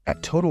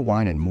At Total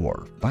Wine &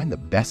 More, find the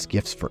best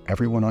gifts for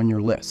everyone on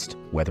your list,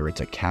 whether it's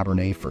a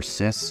Cabernet for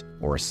sis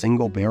or a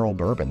single barrel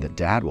bourbon that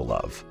Dad will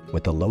love.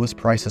 With the lowest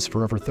prices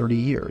for over 30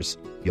 years,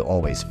 you'll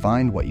always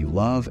find what you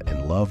love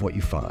and love what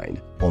you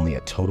find. Only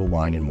at Total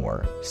Wine &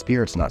 More.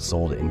 Spirits not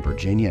sold in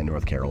Virginia and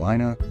North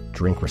Carolina.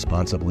 Drink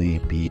responsibly.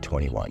 Be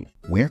 21.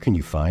 Where can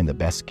you find the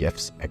best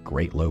gifts at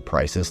great low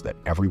prices that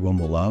everyone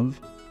will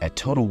love? At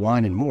Total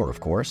Wine & More,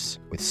 of course.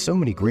 With so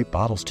many great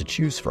bottles to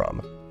choose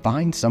from,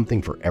 find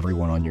something for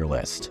everyone on your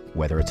list,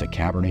 whether it's a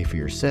Cabernet for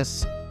your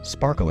sis,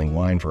 sparkling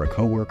wine for a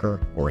coworker,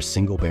 or a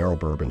single barrel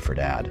bourbon for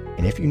Dad.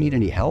 And if you need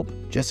any help,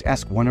 just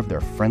ask one of their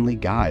friendly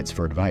guides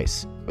for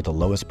advice. With the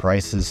lowest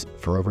prices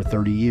for over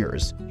 30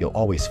 years, you'll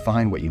always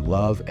find what you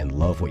love and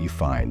love what you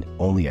find.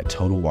 Only at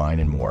Total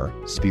Wine & More.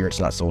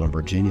 Spirits not sold in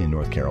Virginia and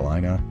North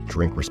Carolina.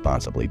 Drink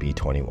responsibly. Be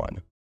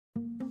 21.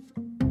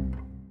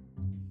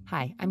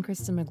 Hi, I'm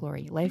Kristen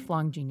McGlory,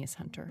 lifelong genius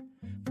hunter.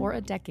 For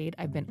a decade,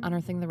 I've been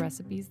unearthing the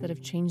recipes that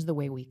have changed the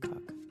way we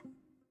cook.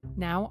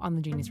 Now, on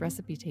the Genius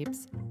Recipe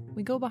Tapes,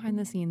 we go behind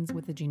the scenes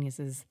with the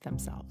geniuses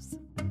themselves.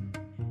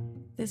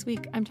 This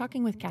week, I'm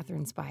talking with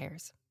Katherine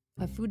Spiers,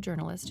 a food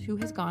journalist who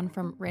has gone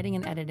from writing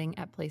and editing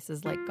at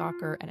places like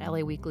Gawker and LA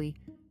Weekly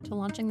to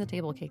launching the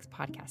Table Cakes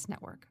podcast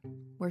network,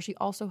 where she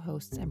also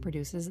hosts and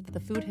produces the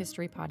food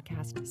history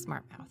podcast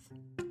Smart Mouth.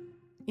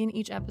 In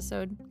each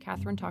episode,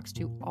 Katherine talks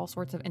to all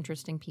sorts of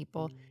interesting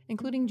people,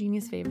 including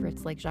genius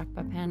favorites like Jacques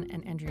Pepin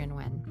and Andrea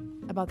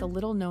Nguyen, about the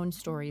little-known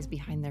stories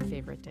behind their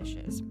favorite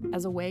dishes,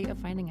 as a way of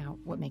finding out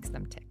what makes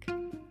them tick.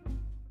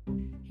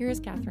 Here is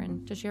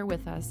Katherine to share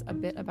with us a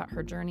bit about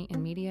her journey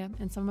in media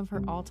and some of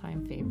her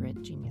all-time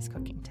favorite genius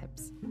cooking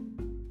tips.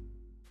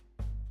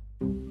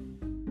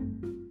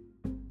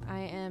 I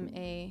am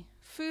a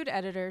food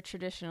editor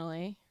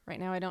traditionally. Right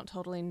now I don't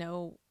totally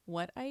know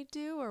what I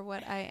do or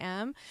what I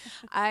am.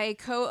 I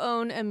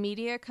co-own a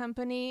media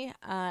company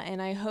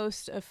and I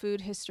host a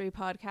food history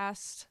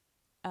podcast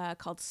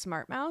called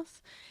Smart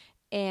Mouth.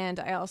 And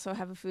I also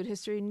have a food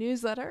history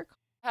newsletter.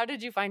 How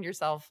did you find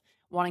yourself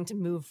wanting to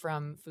move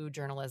from food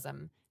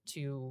journalism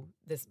to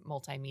this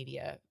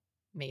multimedia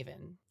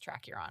maven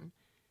track you're on?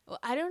 Well,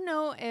 I don't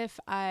know if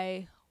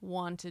I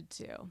wanted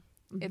to.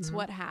 Mm-hmm. It's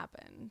what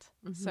happened.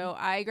 Mm-hmm. So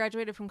I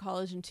graduated from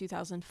college in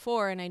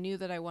 2004 and I knew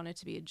that I wanted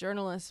to be a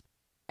journalist.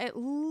 At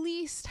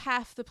least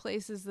half the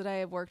places that I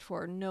have worked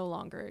for no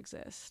longer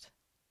exist,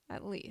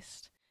 at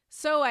least.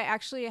 So I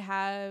actually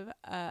have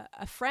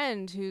a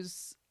friend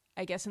who's,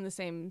 I guess, in the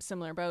same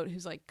similar boat,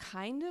 who's like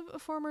kind of a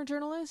former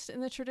journalist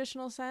in the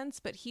traditional sense,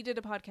 but he did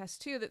a podcast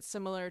too that's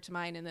similar to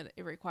mine in that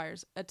it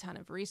requires a ton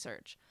of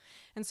research.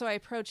 And so I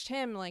approached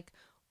him like,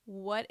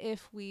 what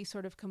if we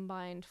sort of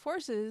combined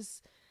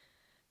forces?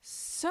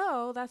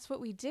 So that's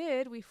what we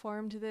did. We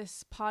formed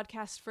this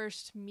podcast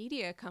first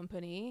media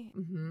company.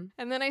 Mm-hmm.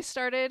 And then I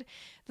started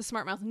the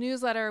Smart Mouth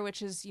newsletter,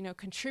 which is,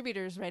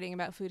 contributors writing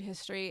about food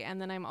history.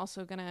 And then I'm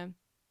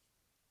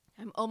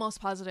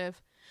almost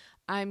positive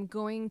I'm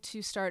going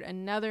to start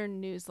another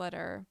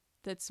newsletter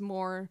that's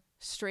more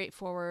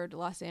straightforward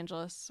Los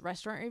Angeles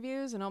restaurant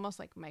reviews and almost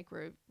like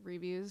micro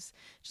reviews,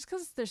 just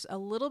because there's a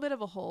little bit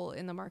of a hole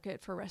in the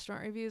market for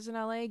restaurant reviews in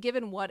LA,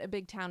 given what a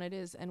big town it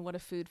is and what a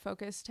food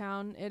focused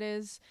town it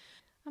is.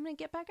 I'm going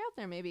to get back out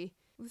there maybe.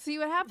 Let's see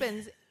what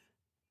happens.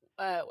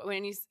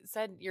 When you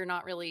said you're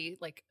not really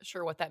like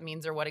sure what that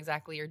means or what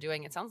exactly you're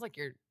doing, it sounds like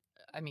you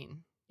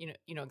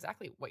know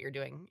exactly what you're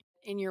doing.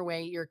 In your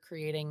way, you're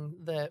creating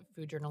the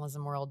food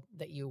journalism world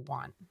that you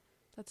want.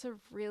 That's a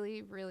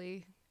really,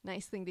 really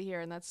nice thing to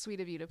hear, and that's sweet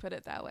of you to put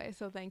it that way,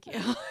 so thank you.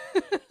 Well,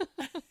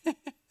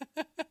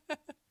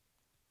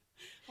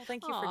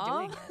 thank you for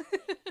doing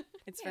it.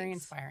 It's very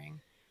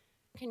inspiring.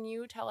 Can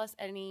you tell us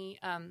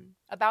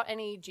about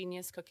any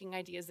genius cooking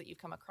ideas that you've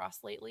come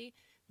across lately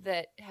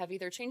that have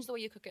either changed the way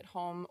you cook at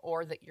home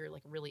or that you're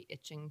like really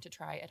itching to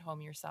try at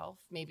home yourself?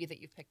 Maybe that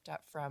you've picked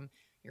up from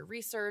your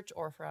research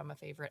or from a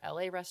favorite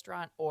LA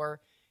restaurant or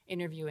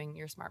interviewing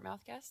your Smart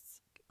Mouth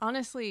guests?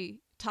 Honestly,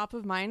 top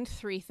of mind,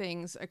 3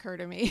 things occur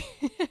to me.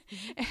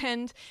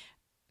 And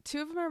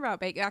 2 of them are about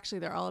baking. Actually,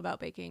 they're all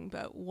about baking,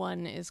 but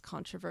one is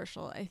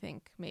controversial, I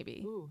think,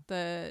 maybe. Ooh.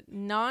 The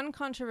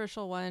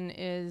non-controversial one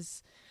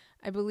is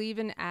I believe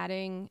in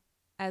adding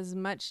as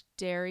much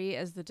dairy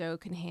as the dough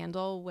can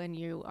handle when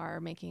you are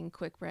making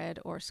quick bread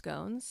or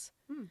scones.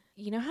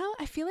 You know how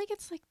I feel like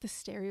it's like the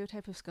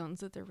stereotype of scones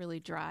that they're really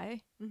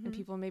dry and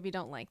people maybe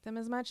don't like them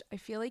as much. I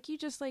feel like you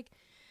just you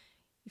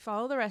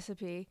follow the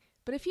recipe,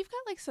 but if you've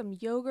got like some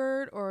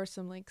yogurt or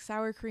some like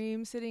sour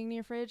cream sitting in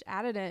your fridge,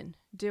 add it in,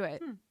 do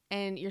it.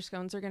 And your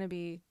scones are going to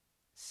be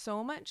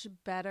so much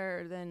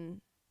better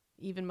than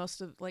even most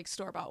of like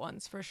store-bought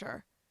ones for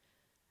sure.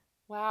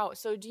 Wow.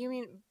 So do you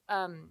mean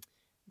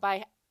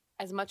by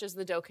as much as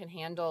the dough can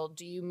handle,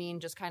 do you mean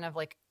just kind of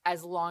like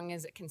as long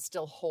as it can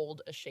still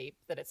hold a shape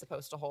that it's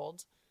supposed to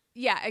hold?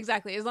 Yeah,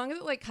 exactly. As long as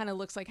it like kind of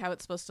looks like how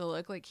it's supposed to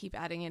look, like keep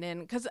adding it in.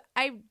 Because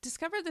I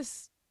discovered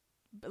this,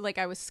 like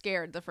I was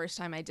scared the first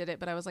time I did it,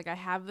 but I was like, I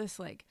have this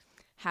like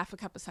half a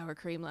cup of sour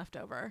cream left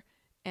over.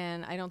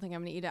 and I don't think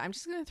I'm going to eat it. I'm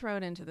just going to throw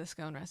it into the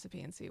scone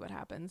recipe and see what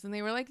happens. And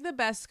they were like the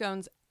best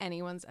scones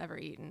anyone's ever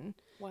eaten.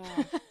 Wow.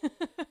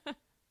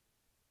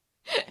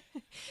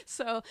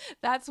 So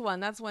that's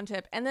one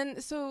tip. And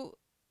then, so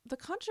the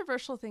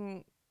controversial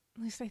thing,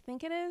 at least I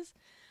think it is,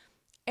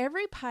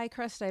 every pie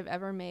crust I've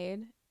ever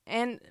made,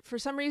 and for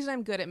some reason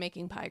I'm good at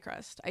making pie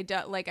crust. I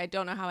don't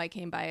know how I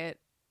came by it.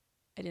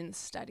 I didn't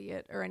study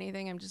it or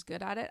anything. I'm just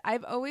good at it.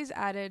 I've always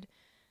added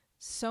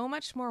so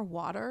much more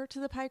water to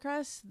the pie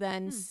crust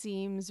than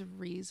seems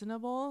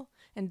reasonable,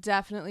 and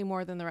definitely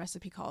more than the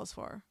recipe calls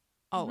for.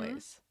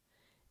 Always.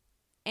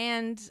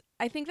 And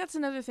I think that's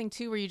another thing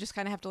too, where you just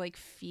kind of have to like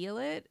feel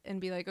it and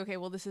be like, okay,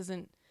 well,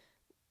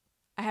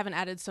 I haven't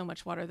added so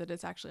much water that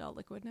it's actually all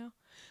liquid now.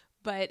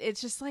 But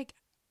it's just like,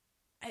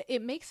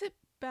 it makes it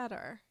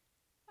better.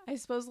 I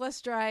suppose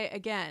less dry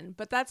again.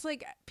 But that's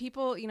like,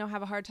 people,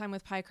 have a hard time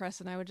with pie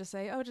crust, and I would just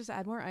say, oh, just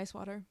add more ice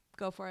water.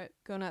 Go for it.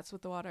 Go nuts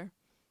with the water.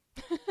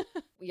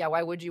 Yeah,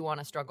 why would you want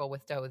to struggle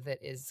with dough that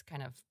is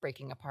kind of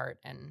breaking apart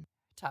and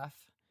tough?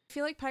 I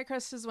feel like pie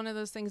crust is one of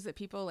those things that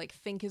people like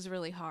think is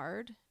really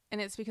hard,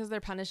 and it's because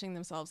they're punishing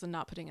themselves and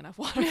not putting enough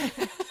water in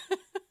it.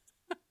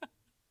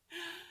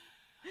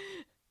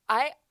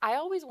 I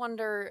always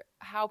wonder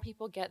how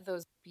people get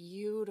those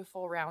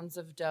beautiful rounds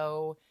of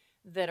dough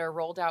that are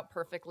rolled out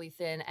perfectly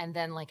thin and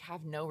then like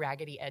have no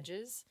raggedy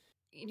edges.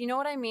 You know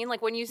what I mean?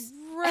 Like when you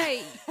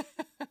Right.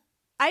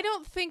 I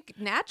don't think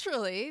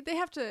naturally they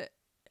have to.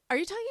 Are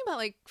you talking about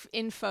like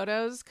in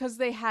photos? Because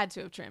they had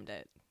to have trimmed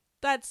it.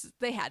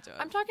 They had to have.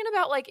 I'm talking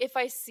about like if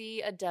I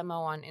see a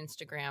demo on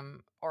Instagram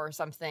or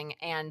something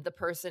and the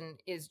person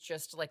is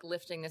just like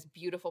lifting this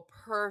beautiful,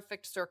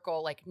 perfect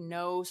circle, like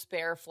no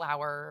spare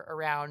flour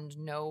around,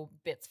 no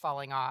bits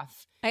falling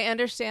off. I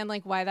understand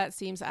like why that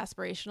seems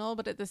aspirational,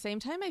 but at the same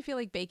time, I feel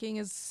like baking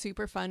is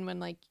super fun when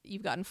like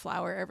you've gotten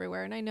flour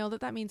everywhere. And I know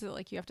that means that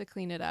like you have to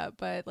clean it up,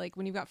 but like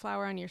when you've got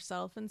flour on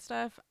yourself and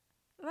stuff,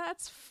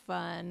 that's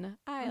fun.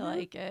 I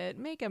like it.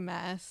 Make a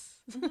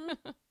mess.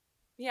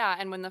 Yeah,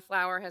 and when the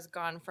flour has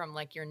gone from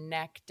like your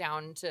neck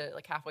down to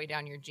like halfway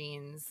down your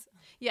jeans.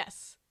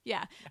 Yes.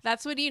 Yeah.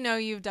 That's what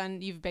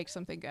you've baked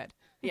something good.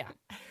 Yeah.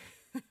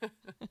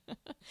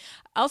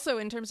 Also,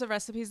 in terms of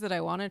recipes that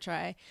I want to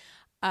try,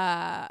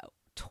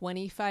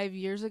 25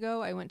 years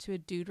ago, I went to a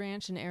dude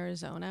ranch in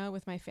Arizona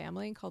with my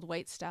family called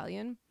White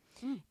Stallion,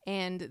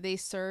 and they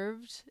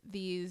served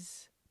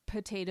these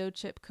potato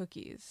chip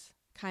cookies.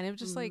 Kind of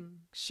just like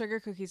sugar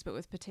cookies, but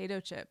with potato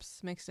chips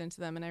mixed into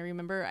them. And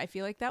I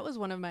feel like that was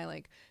one of my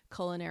like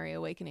culinary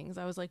awakenings.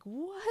 I was like,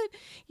 what?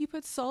 You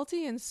put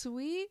salty and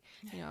sweet?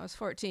 I was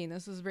 14.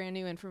 This was brand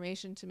new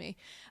information to me.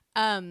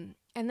 And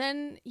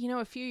then,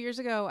 a few years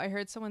ago, I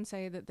heard someone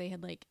say that they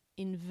had like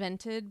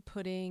invented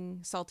putting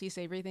salty,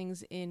 savory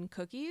things in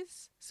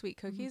cookies, sweet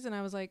cookies. And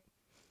I was like,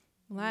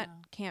 well, that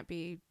can't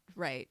be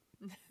right.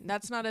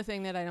 That's not a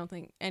thing that I don't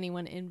think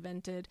anyone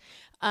invented.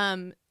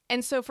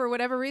 And so for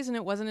whatever reason,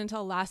 it wasn't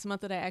until last month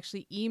that I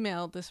actually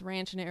emailed this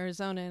ranch in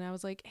Arizona, and I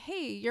was like,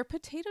 hey, your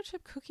potato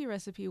chip cookie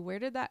recipe, where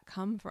did that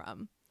come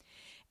from?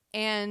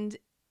 And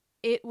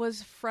it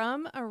was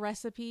from a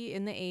recipe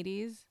in the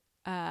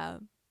 80s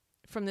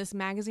from this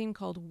magazine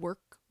called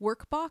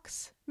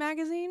Workbox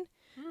magazine,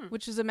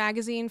 which is a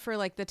magazine for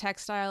like the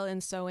textile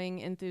and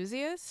sewing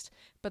enthusiast.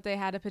 But they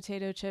had a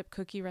potato chip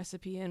cookie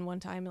recipe in one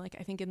time, like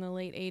I think in the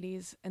late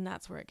 80s, and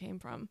that's where it came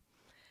from.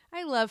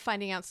 I love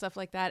finding out stuff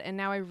like that, and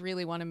now I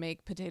really want to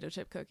make potato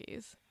chip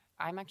cookies.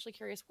 I'm actually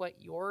curious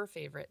what your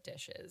favorite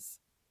dish is.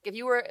 If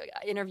you were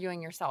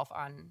interviewing yourself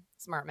on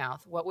Smart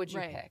Mouth, what would you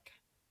pick?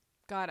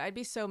 God, I'd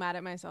be so mad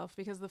at myself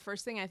because the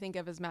first thing I think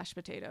of is mashed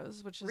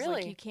potatoes, which is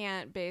really? Like you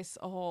can't base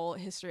a whole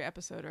history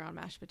episode around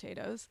mashed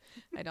potatoes,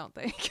 I don't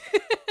think.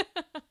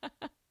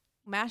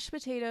 Mashed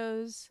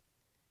potatoes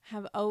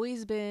have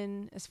always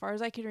been, as far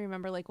as I can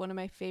remember, like one of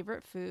my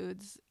favorite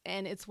foods,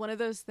 and it's one of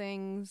those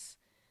things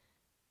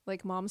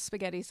like mom's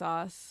spaghetti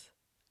sauce,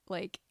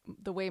 like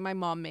the way my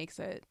mom makes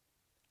it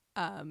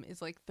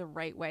is like the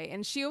right way.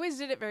 And she always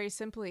did it very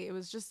simply. It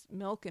was just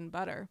milk and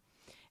butter.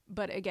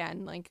 But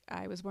again, like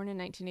I was born in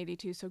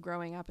 1982, so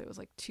growing up, it was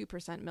like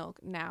 2% milk.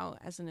 Now,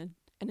 as an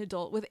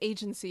adult with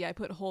agency, I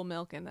put whole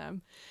milk in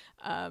them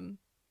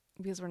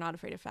because we're not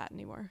afraid of fat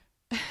anymore.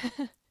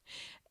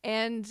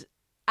 And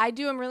I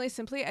do them really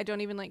simply. I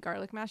don't even like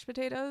garlic mashed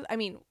potatoes. I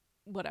mean,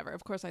 whatever.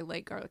 Of course, I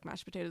like garlic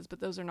mashed potatoes, but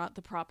those are not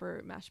the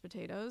proper mashed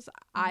potatoes.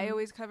 I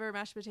always cover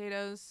mashed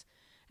potatoes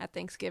at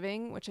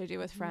Thanksgiving, which I do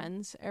with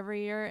friends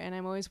every year, and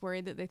I'm always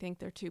worried that they think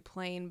they're too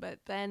plain. But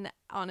then,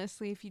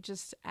 honestly, if you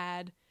just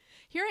add...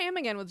 Here I am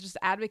again with just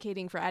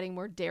advocating for adding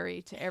more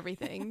dairy to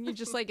everything. You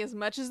just like as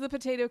much as the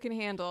potato can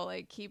handle,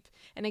 like keep...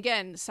 And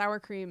again, sour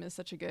cream is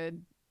such a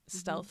good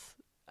stealth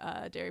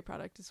dairy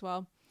product as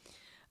well.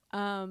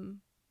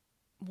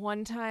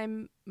 One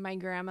time, my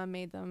grandma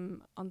made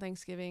them on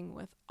Thanksgiving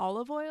with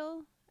olive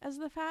oil as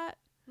the fat.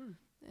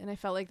 And I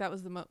felt like that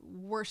was the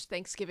worst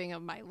Thanksgiving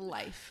of my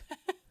life.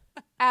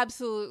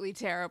 Absolutely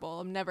terrible.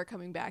 I'm never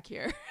coming back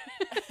here.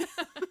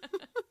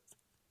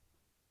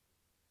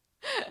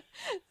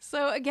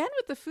 So again,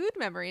 with the food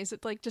memories,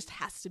 it like just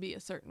has to be a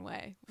certain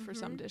way for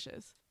some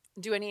dishes.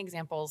 Do any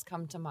examples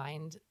come to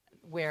mind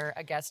where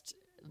a guest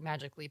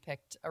magically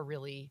picked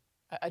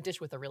a dish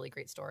with a really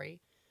great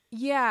story?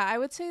 Yeah, I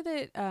would say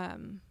that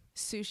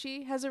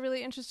sushi has a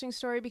really interesting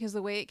story because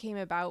the way it came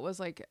about was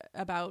like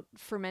about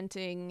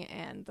fermenting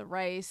and the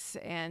rice,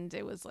 and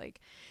it was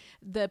like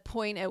the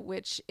point at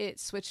which it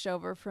switched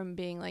over from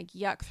being like,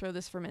 yuck, throw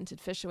this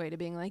fermented fish away, to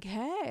being like,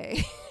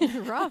 hey,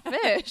 raw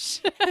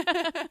fish.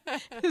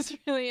 It's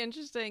really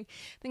interesting.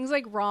 Things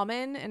like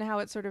ramen and how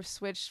it sort of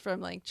switched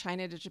from like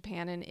China to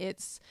Japan and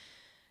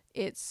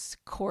its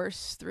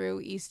course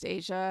through East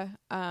Asia.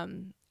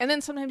 And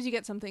then sometimes you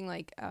get something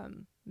like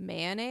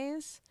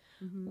mayonnaise,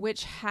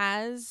 which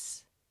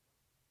has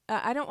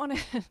I don't want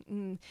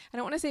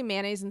to say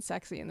mayonnaise and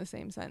sexy in the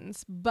same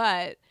sentence,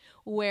 but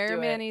where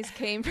mayonnaise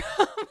came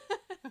from,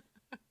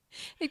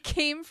 it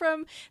came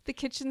from the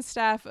kitchen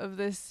staff of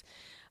this,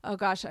 oh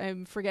gosh,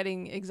 I'm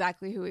forgetting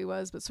exactly who he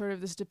was, but sort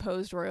of this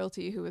deposed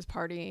royalty who was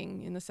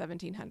partying in the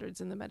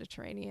 1700s in the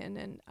Mediterranean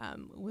and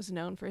was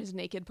known for his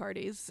naked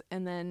parties.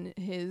 And then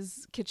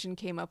his kitchen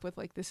came up with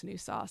like this new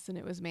sauce, and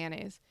it was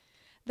mayonnaise.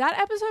 That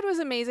episode was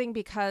amazing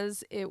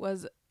because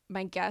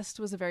my guest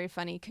was a very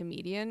funny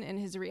comedian, and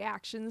his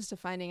reactions to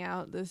finding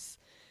out this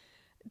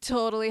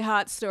totally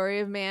hot story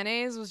of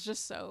mayonnaise was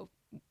just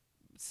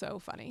so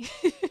funny.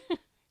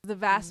 The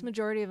vast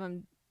majority of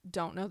them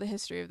don't know the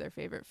history of their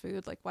favorite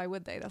food. Like, why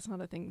would they? That's not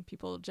a thing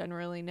people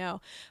generally know.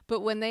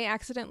 But when they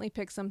accidentally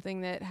pick something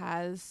that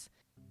has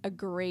a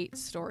great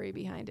story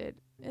behind it,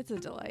 it's a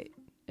delight.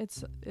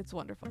 It's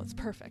wonderful. It's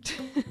perfect.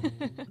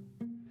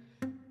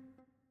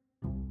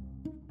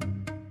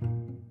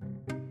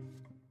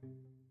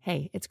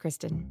 Hey, it's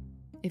Kristen.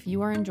 If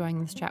you are enjoying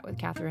this chat with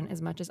Katherine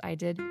as much as I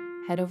did,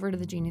 head over to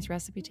the Genius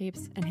Recipe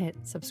Tapes and hit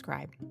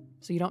subscribe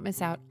so you don't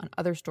miss out on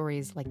other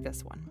stories like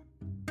this one.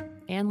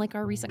 And like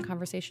our recent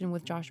conversation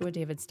with Joshua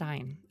David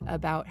Stein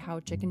about how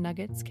chicken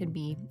nuggets can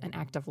be an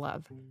act of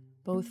love,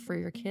 both for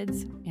your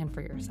kids and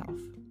for yourself.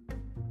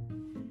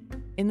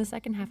 In the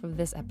second half of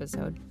this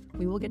episode,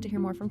 we will get to hear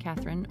more from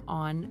Katherine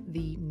on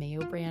the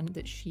mayo brand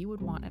that she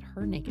would want at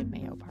her naked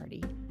mayo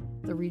party,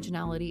 the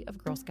regionality of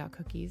Girl Scout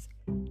cookies,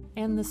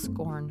 and the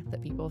scorn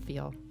that people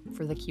feel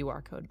for the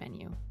QR code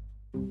menu.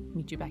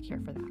 Meet you back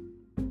here for that.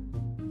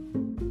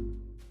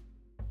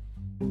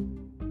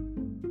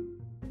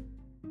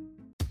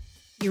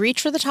 You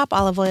reach for the top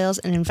olive oils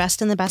and invest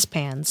in the best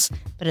pans.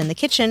 But in the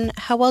kitchen,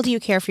 how well do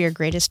you care for your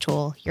greatest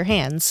tool, your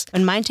hands?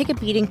 When mine take a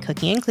beating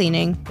cooking and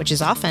cleaning, which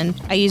is often,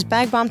 I use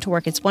Bag Balm to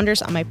work its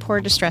wonders on my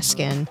poor, distressed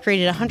skin.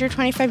 Created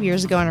 125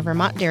 years ago on a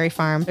Vermont dairy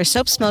farm, their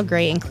soaps smell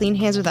great and clean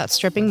hands without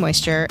stripping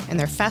moisture, and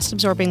their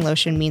fast-absorbing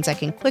lotion means I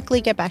can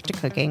quickly get back to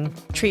cooking.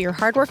 Treat your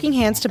hardworking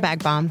hands to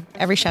Bag Balm,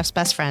 every chef's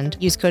best friend.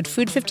 Use code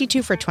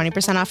FOOD52 for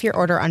 20% off your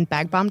order on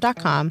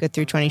bagbalm.com, good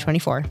through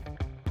 2024.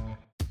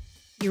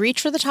 You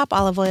reach for the top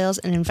olive oils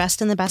and invest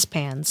in the best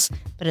pans.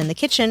 But in the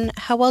kitchen,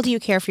 how well do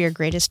you care for your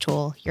greatest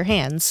tool, your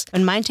hands?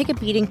 When mine take a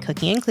beating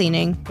cooking and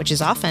cleaning, which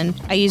is often,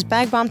 I use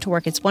Bag Balm to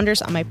work its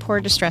wonders on my poor,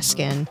 distressed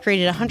skin.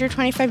 Created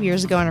 125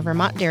 years ago on a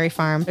Vermont dairy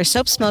farm, their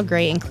soaps smell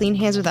great and clean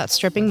hands without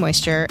stripping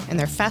moisture, and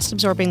their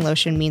fast-absorbing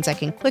lotion means I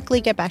can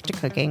quickly get back to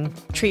cooking.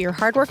 Treat your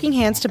hardworking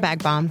hands to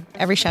Bag Balm,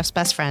 every chef's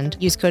best friend.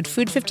 Use code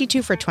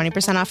FOOD52 for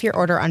 20% off your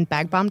order on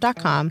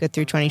bagbalm.com, good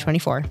through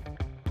 2024.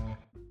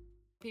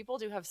 People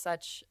do have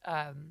such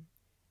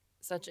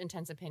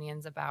intense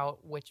opinions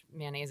about which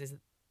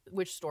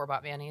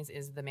store-bought mayonnaise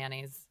is the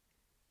mayonnaise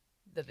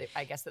that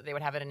they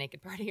would have at a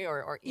naked party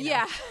or you know.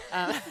 Yeah.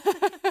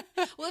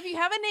 Well, if you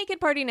have a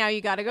naked party now, you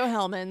got to go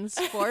Hellman's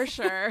for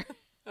sure.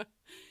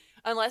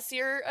 Unless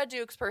you're a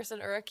Duke's person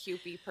or a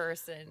Kewpie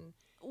person.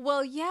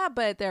 Well, yeah,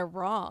 but they're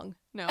wrong.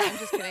 No, I'm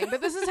just kidding.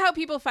 But this is how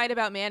people fight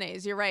about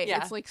mayonnaise. You're right.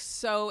 Yeah. It's like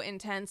so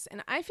intense.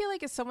 And I feel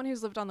like as someone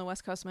who's lived on the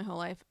West Coast my whole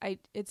life,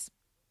 it's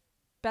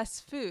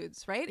best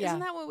foods, right? Yeah. Isn't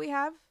that what we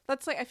have?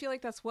 That's like, I feel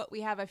like that's what we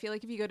have. I feel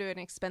like if you go to an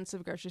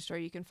expensive grocery store,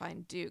 you can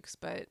find Duke's,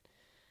 but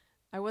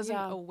I wasn't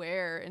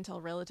aware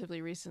until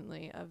relatively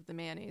recently of the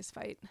mayonnaise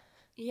fight.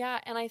 Yeah,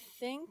 and I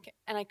think,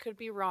 and I could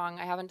be wrong,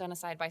 I haven't done a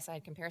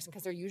side-by-side comparison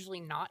because they're usually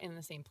not in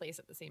the same place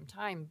at the same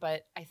time,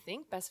 but I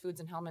think Best Foods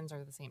and Hellman's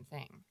are the same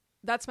thing.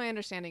 That's my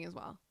understanding as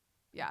well.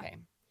 Yeah. Okay.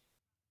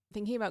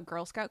 Thinking about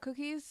Girl Scout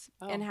cookies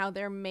and how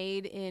they're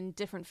made in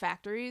different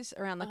factories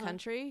around the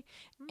country.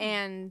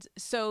 And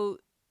so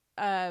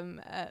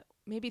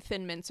maybe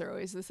Thin Mints are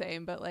always the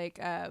same, but like,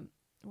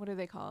 what do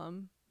they call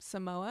them?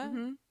 Samoa?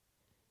 Mm-hmm.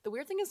 The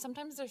weird thing is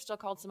sometimes they're still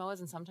called Samoas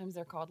and sometimes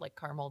they're called like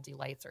Caramel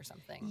Delights or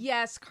something.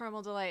 Yes,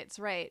 Caramel Delights,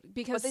 right.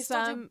 Because but they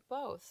still do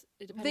both.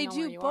 They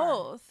do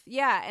both.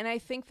 Yeah, and I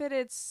think that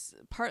it's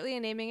partly a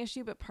naming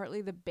issue, but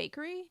partly the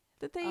bakery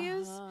that they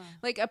use.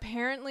 Like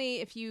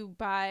apparently if you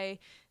buy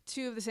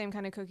two of the same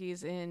kind of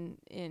cookies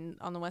in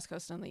on the West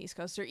Coast and on the East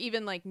Coast, or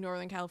even like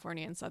Northern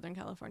California and Southern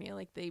California,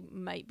 like they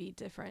might be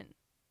different,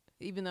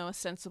 even though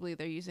ostensibly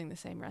they're using the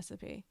same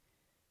recipe.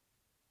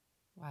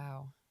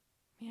 Wow.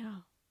 Yeah.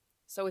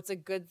 So it's a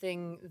good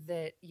thing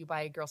that you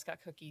buy Girl Scout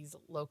cookies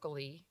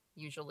locally,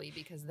 usually,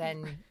 because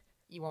then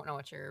you won't know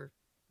what you're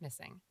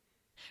missing.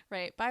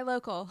 Right. Buy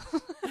local.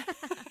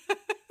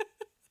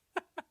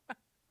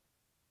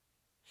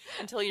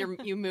 Until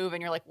you move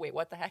and you're like, wait,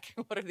 what the heck?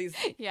 What are these?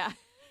 Yeah.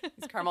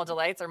 These caramel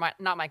delights are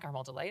not my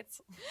caramel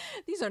delights.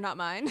 These are not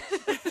mine.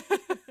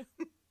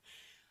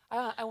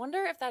 I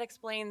wonder if that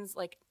explains,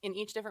 like, in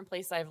each different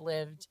place I've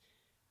lived.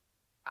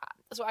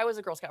 So I was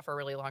a Girl Scout for a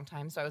really long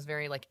time, so I was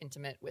very, like,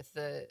 intimate with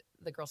the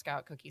Girl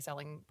Scout cookie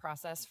selling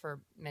process for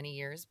many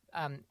years.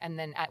 And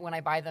then when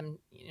I buy them,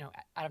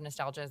 out of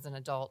nostalgia as an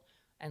adult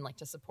and, like,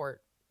 to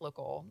support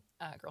local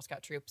Girl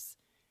Scout troops,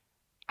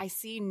 I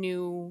see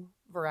new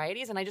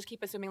varieties, and I just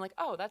keep assuming, like,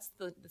 oh, that's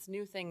this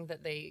new thing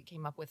that they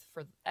came up with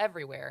for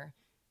everywhere.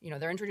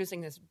 They're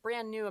introducing this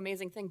brand new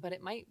amazing thing, but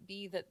it might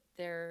be that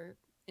they're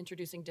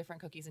introducing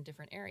different cookies in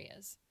different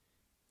areas.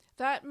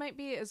 That might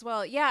be as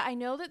well. Yeah, I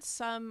know that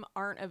some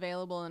aren't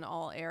available in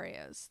all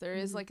areas. There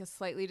is like a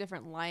slightly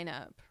different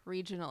lineup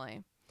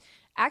regionally.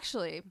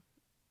 Actually,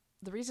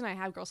 the reason I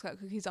have Girl Scout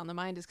cookies on the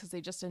mind is because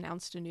they just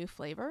announced a new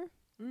flavor.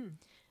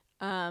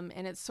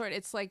 And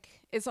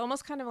it's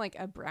almost kind of like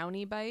a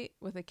brownie bite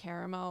with a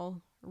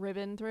caramel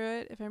ribbon through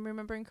it, if I'm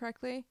remembering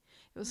correctly.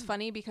 It was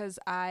funny because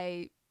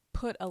I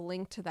put a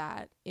link to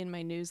that in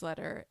my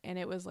newsletter, and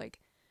it was like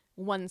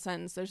one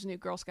sentence, there's a new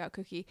Girl Scout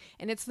cookie,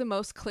 and it's the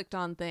most clicked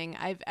on thing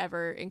I've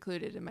ever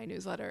included in my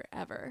newsletter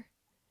ever.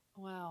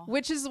 Wow.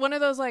 Which is one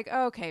of those, like,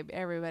 oh, okay,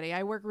 everybody,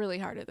 I work really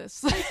hard at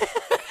this.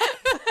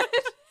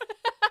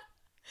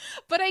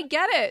 But I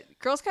get it.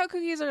 Girl Scout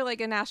cookies are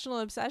like a national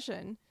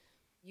obsession.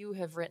 You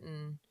have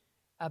written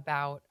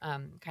about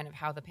kind of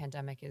how the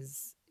pandemic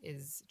is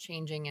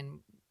changing and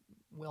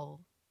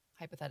will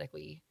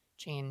hypothetically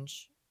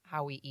change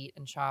how we eat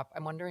and shop.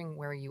 I'm wondering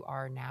where you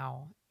are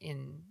now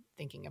in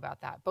thinking about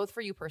that, both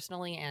for you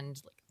personally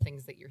and like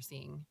things that you're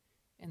seeing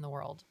in the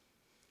world.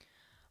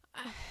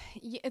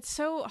 It's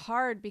so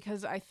hard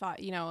because I thought,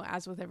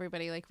 as with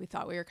everybody, like we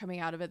thought we were coming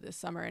out of it this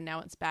summer and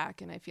now it's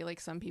back. And I feel like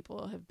some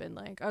people have been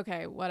like,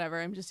 okay, whatever,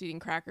 I'm just eating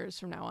crackers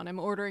from now on. I'm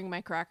ordering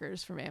my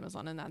crackers from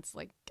Amazon and that's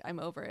like, I'm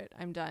over it.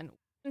 I'm done.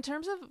 In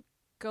terms of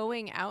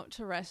going out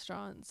to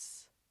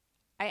restaurants,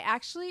 I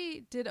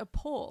actually did a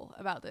poll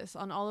about this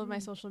on all of my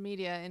social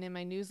media and in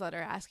my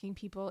newsletter asking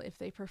people if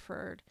they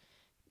preferred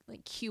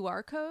like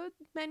QR code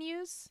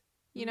menus.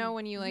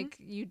 When you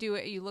you do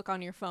it, you look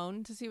on your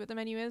phone to see what the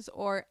menu is,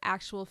 or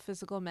actual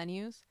physical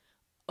menus.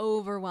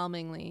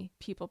 Overwhelmingly,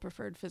 people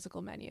preferred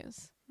physical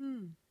menus.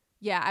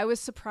 Yeah, I was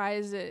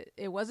surprised it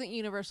wasn't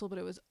universal, but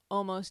it was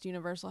almost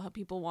universal how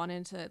people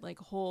wanted to like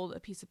hold a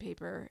piece of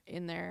paper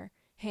in their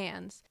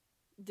hands.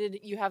 Did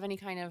you have any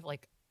kind of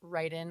like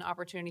write-in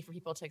opportunity for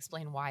people to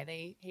explain why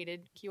they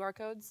hated QR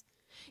codes?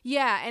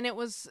 Yeah, and it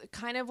was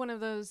kind of one of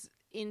those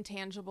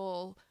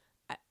intangible,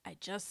 I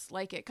just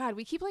like it. God,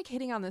 we keep like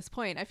hitting on this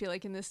point, I feel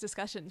like, in this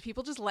discussion.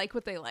 People just like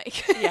what they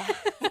like. Yeah.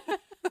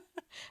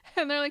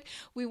 And they're like,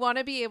 we want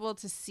to be able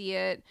to see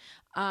it.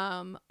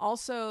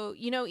 Also,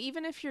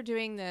 even if you're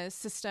doing the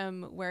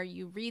system where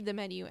you read the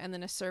menu and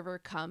then a server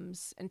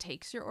comes and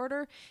takes your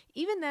order,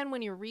 even then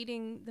when you're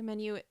reading the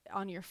menu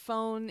on your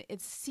phone,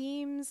 it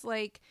seems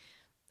like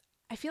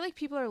I feel like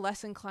people are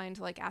less inclined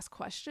to like ask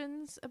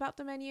questions about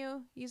the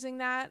menu using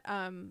that.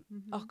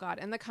 Oh God.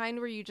 And the kind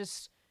where you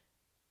just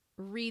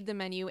read the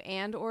menu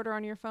and order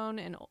on your phone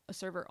and a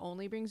server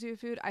only brings you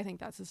food. I think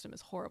that system is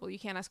horrible. You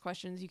can't ask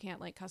questions. You can't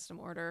like custom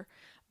order.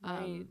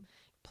 Right.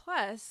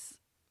 Plus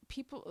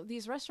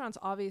these restaurants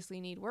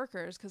obviously need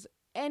workers because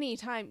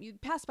anytime you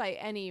pass by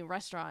any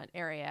restaurant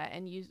area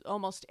and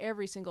almost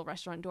every single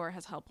restaurant door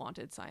has help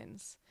wanted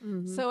signs.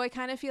 So I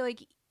kind of feel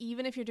like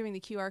even if you're doing the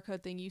QR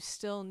code thing, you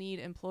still need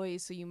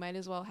employees. So you might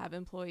as well have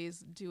employees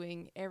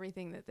doing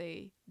everything that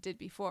they did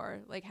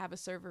before, like have a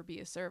server be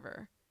a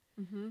server.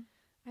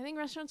 I think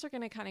restaurants are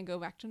going to kind of go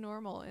back to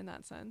normal in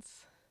that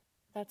sense.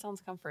 That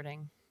sounds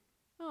comforting.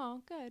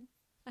 Oh, good.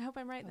 I hope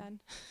I'm right then.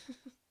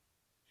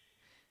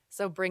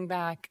 So bring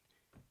back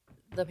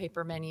the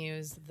paper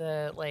menus,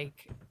 the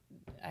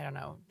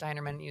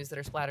diner menus that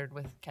are splattered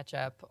with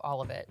ketchup,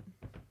 all of it.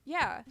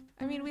 Yeah.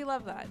 I mean, we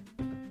love that.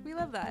 We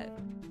love that.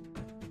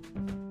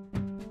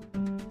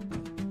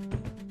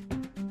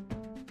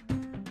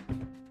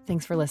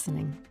 Thanks for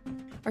listening.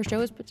 Our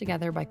show is put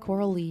together by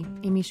Coral Lee,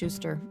 Amy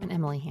Schuster, and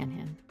Emily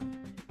Hanhan.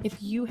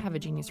 If you have a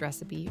genius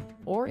recipe,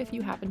 or if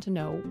you happen to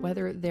know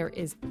whether there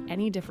is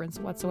any difference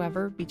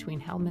whatsoever between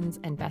Hellmann's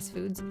and Best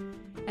Foods,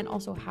 and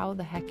also how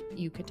the heck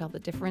you could tell the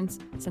difference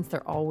since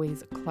they're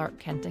always Clark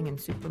Kenting and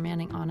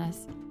Supermanning on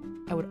us,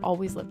 I would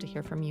always love to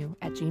hear from you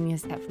at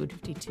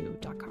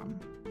genius@food52.com.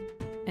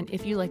 And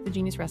if you like the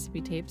Genius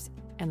Recipe Tapes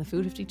and the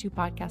Food 52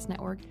 Podcast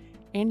Network,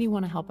 and you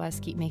want to help us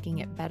keep making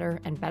it better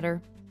and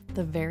better,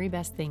 the very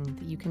best thing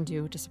that you can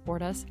do to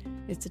support us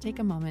is to take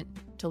a moment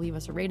to leave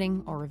us a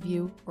rating or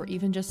review, or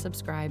even just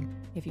subscribe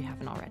if you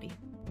haven't already.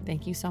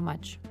 Thank you so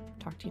much.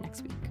 Talk to you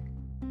next week.